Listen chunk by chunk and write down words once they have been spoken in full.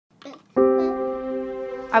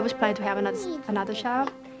I was planning to have another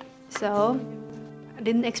child, so I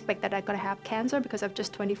didn't expect that I'm gonna have cancer because I'm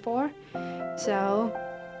just 24. So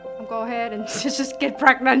I'm go ahead and just get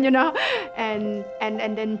pregnant, you know, and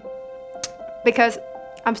then because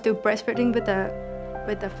I'm still breastfeeding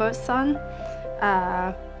with the first son,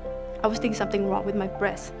 I was thinking something wrong with my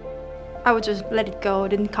breast. I would just let it go. It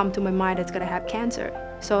didn't come to my mind that it's gonna have cancer.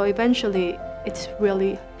 So eventually, it's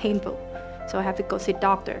really painful. So I have to go see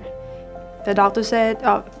doctor. The doctor said,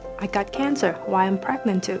 "Oh, I got cancer. Why I'm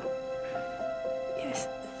pregnant too?" Yes.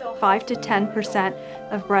 So 5 to 10%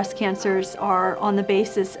 of breast cancers are on the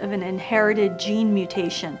basis of an inherited gene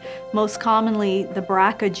mutation, most commonly the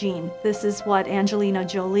BRCA gene. This is what Angelina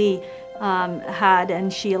Jolie had,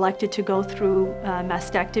 and she elected to go through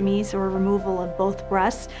mastectomies or removal of both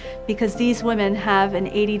breasts because these women have an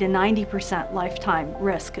 80 to 90% lifetime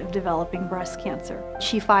risk of developing breast cancer.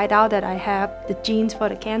 She found out that I have the genes for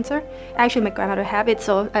the cancer. Actually, my grandmother have it,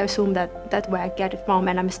 so I assume that that's where I get it from.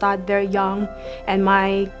 And I'm started very young, and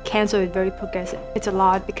my cancer is very progressive. It's a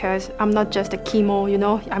lot because I'm not just a chemo, you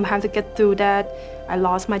know. I have to get through that. I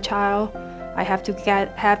lost my child. I have to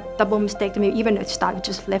have double mastectomy, even if it started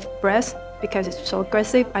just left breast because it's so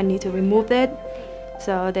aggressive. I need to remove it.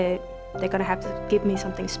 So they're gonna have to give me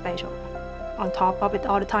something special on top of it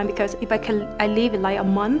all the time because if I leave it like a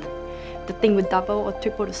month, the thing would double or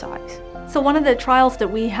triple the size. So one of the trials that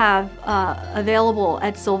we have available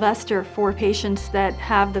at Sylvester for patients that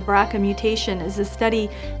have the BRCA mutation is a study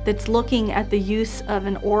that's looking at the use of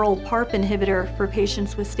an oral PARP inhibitor for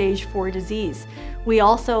patients with stage 4 disease. We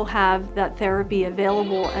also have that therapy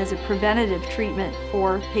available as a preventative treatment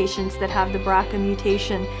for patients that have the BRCA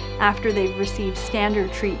mutation after they've received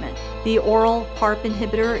standard treatment. The oral PARP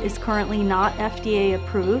inhibitor is currently not FDA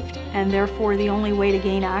approved, and therefore the only way to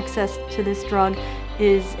gain access to this drug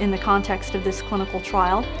is in the context of this clinical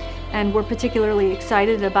trial. And we're particularly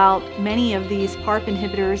excited about many of these PARP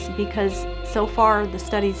inhibitors because so far the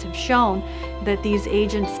studies have shown that these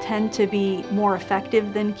agents tend to be more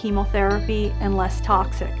effective than chemotherapy and less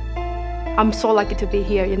toxic. I'm so lucky to be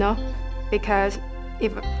here, you know, because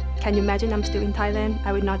can you imagine I'm still in Thailand?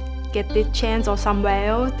 I would not get the chance or somewhere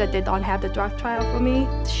else that they don't have the drug trial for me.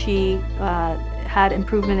 She had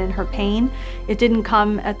improvement in her pain. It didn't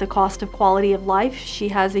come at the cost of quality of life. She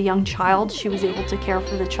has a young child. She was able to care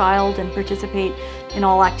for the child and participate in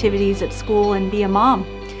all activities at school and be a mom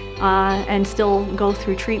and still go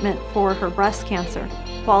through treatment for her breast cancer.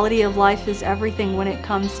 Quality of life is everything when it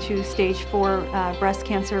comes to stage 4 breast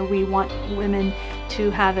cancer. We want women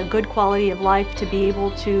to have a good quality of life, to be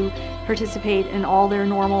able to participate in all their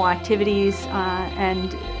normal activities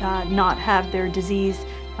and not have their disease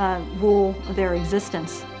rule their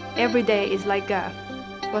existence. Every day is like a,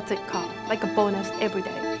 what's it called? Like a bonus every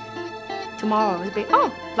day. Tomorrow will be,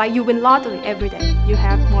 oh, like you win lottery every day. You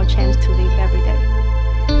have more chance to live every day.